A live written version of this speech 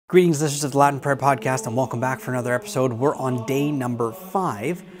Greetings, listeners of the Latin Prayer Podcast, and welcome back for another episode. We're on day number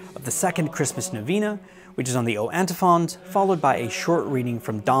 5 of the second Christmas Novena, which is on the O Antiphons, followed by a short reading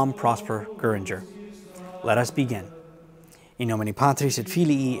from Dom Prosper Guéranger. Let us begin. In nomine Patris et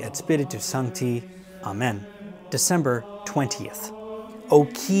Filii et Spiritus Sancti. Amen. December 20th. O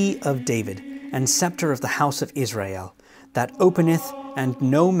key of David, and sceptre of the house of Israel, that openeth and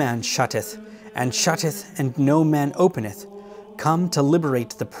no man shutteth, and shutteth and no man openeth, come to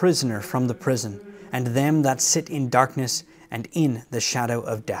liberate the prisoner from the prison, and them that sit in darkness and in the shadow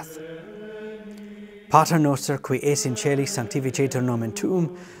of death. Pater noster, qui es in caeli, sanctificetur nomen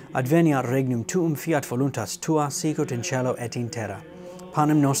tuum, adveniat regnum tuum, fiat voluntas tua, sicut in cielo et in terra.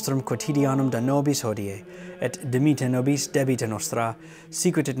 Panem nostrum quotidianum da nobis hodie, et dimite nobis debita nostra,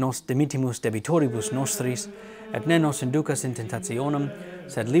 sicut et nos dimitimus debitoribus nostris, et ne nos inducas in tentationem,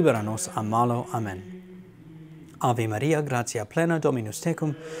 sed libera nos a malo. Amen. Ave Maria, gratia plena, Dominus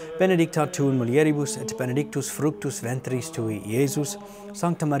tecum, benedicta tu in mulieribus, et benedictus fructus ventris tui, Iesus.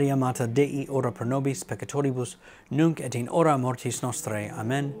 Sancta Maria, Mater Dei, ora pro nobis peccatoribus, nunc et in hora mortis nostrae.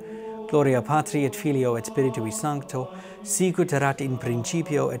 Amen. Gloria Patri et Filio et Spiritui Sancto, sicut erat in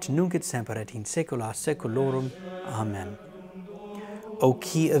principio et nunc et semper et in saecula saeculorum. Amen. O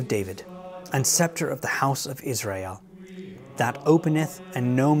key of David, and sceptre of the house of Israel, that openeth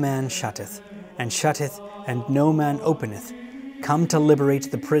and no man shutteth, and shutteth and no man openeth, come to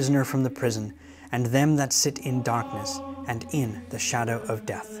liberate the prisoner from the prison, and them that sit in darkness and in the shadow of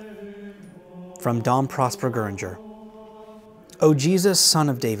death. From Dom Prosper Guéranger. O Jesus, Son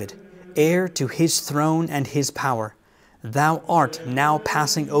of David, heir to his throne and his power, thou art now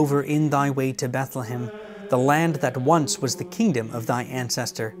passing over in thy way to Bethlehem, the land that once was the kingdom of thy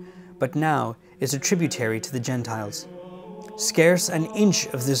ancestor, but now is a tributary to the Gentiles. Scarce an inch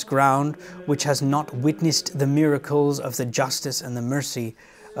of this ground which has not witnessed the miracles of the justice and the mercy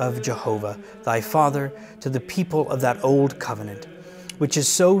of Jehovah, thy Father, to the people of that old covenant, which is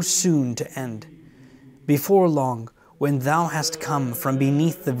so soon to end. Before long, when thou hast come from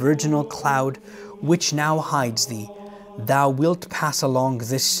beneath the virginal cloud which now hides thee, thou wilt pass along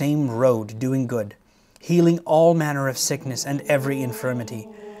this same road doing good, healing all manner of sickness and every infirmity,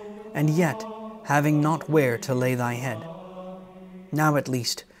 and yet having not where to lay thy head. Now at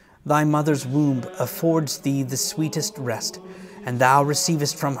least thy mother's womb affords thee the sweetest rest, and thou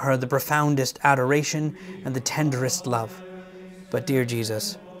receivest from her the profoundest adoration and the tenderest love. But, dear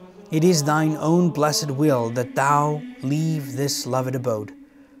Jesus, it is thine own blessed will that thou leave this loved abode.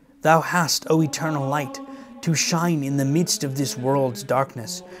 Thou hast, O eternal light, to shine in the midst of this world's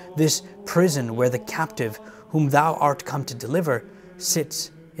darkness, this prison where the captive, whom thou art come to deliver,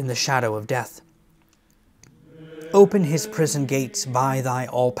 sits in the shadow of death. Open his prison gates by thy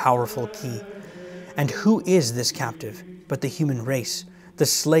all-powerful key. And who is this captive but the human race, the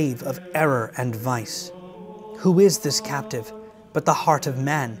slave of error and vice? Who is this captive but the heart of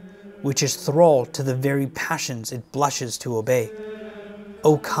man, which is thrall to the very passions it blushes to obey?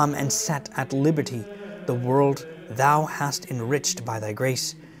 O come and set at liberty the world thou hast enriched by thy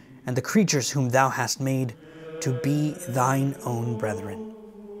grace, and the creatures whom thou hast made to be thine own brethren.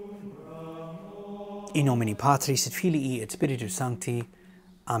 In nomine Patris et Filii et Spiritus Sancti.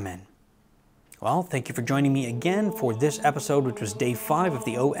 Amen. Well, thank you for joining me again for this episode, which was day 5 of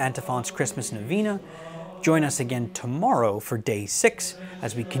the O Antiphons Christmas Novena. Join us again tomorrow for day 6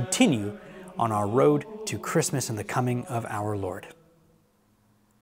 as we continue on our road to Christmas and the coming of our Lord.